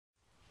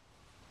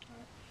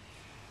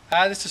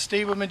Hi, this is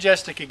Steve with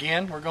Majestic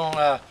again. We're going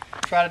to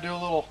try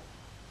to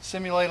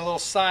simulate a little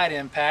side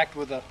impact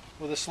with a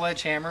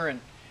sledgehammer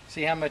and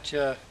see how much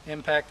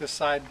impact this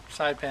side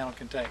panel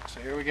can take. So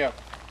here we go.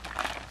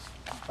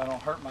 If I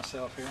don't hurt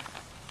myself here.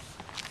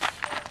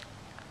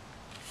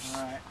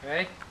 All right,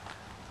 ready?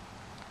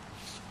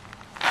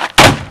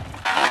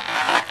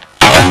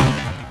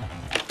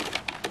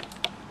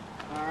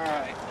 All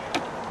right.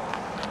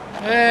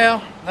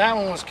 Well, that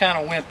one was kind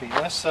of wimpy.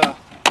 Let's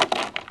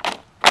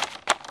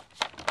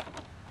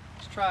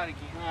try it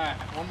again. All right,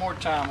 one more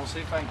time. We'll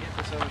see if I can get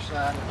this other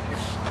side of here.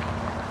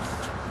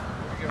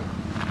 Here we go.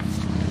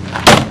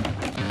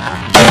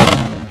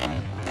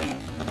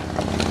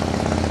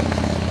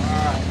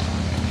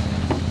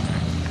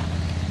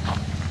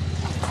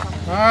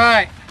 All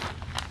right.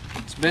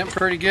 It's bent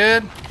pretty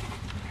good.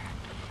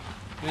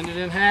 Bend it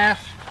in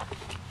half.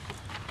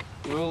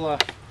 We'll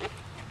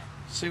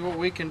see what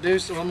we can do.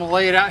 So I'm gonna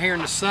lay it out here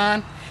in the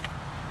sun.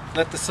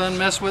 Let the sun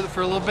mess with it for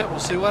a little bit. We'll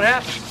see what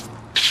happens.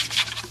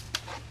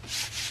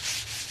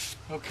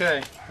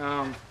 Okay,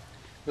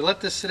 we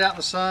let this sit out in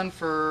the sun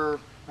for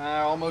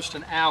almost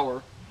an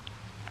hour.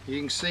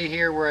 You can see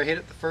here where I hit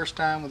it the first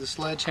time with the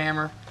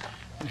sledgehammer,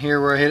 and here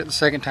where I hit it the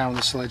second time with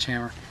the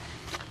sledgehammer.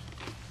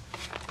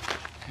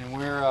 And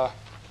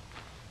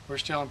we're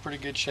still in pretty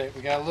good shape.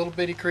 We got a little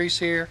bitty crease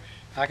here.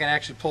 I can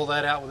actually pull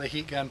that out with a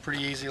heat gun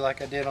pretty easy,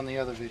 like I did on the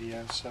other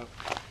video. So,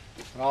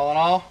 all in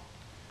all,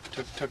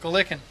 took a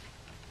licking.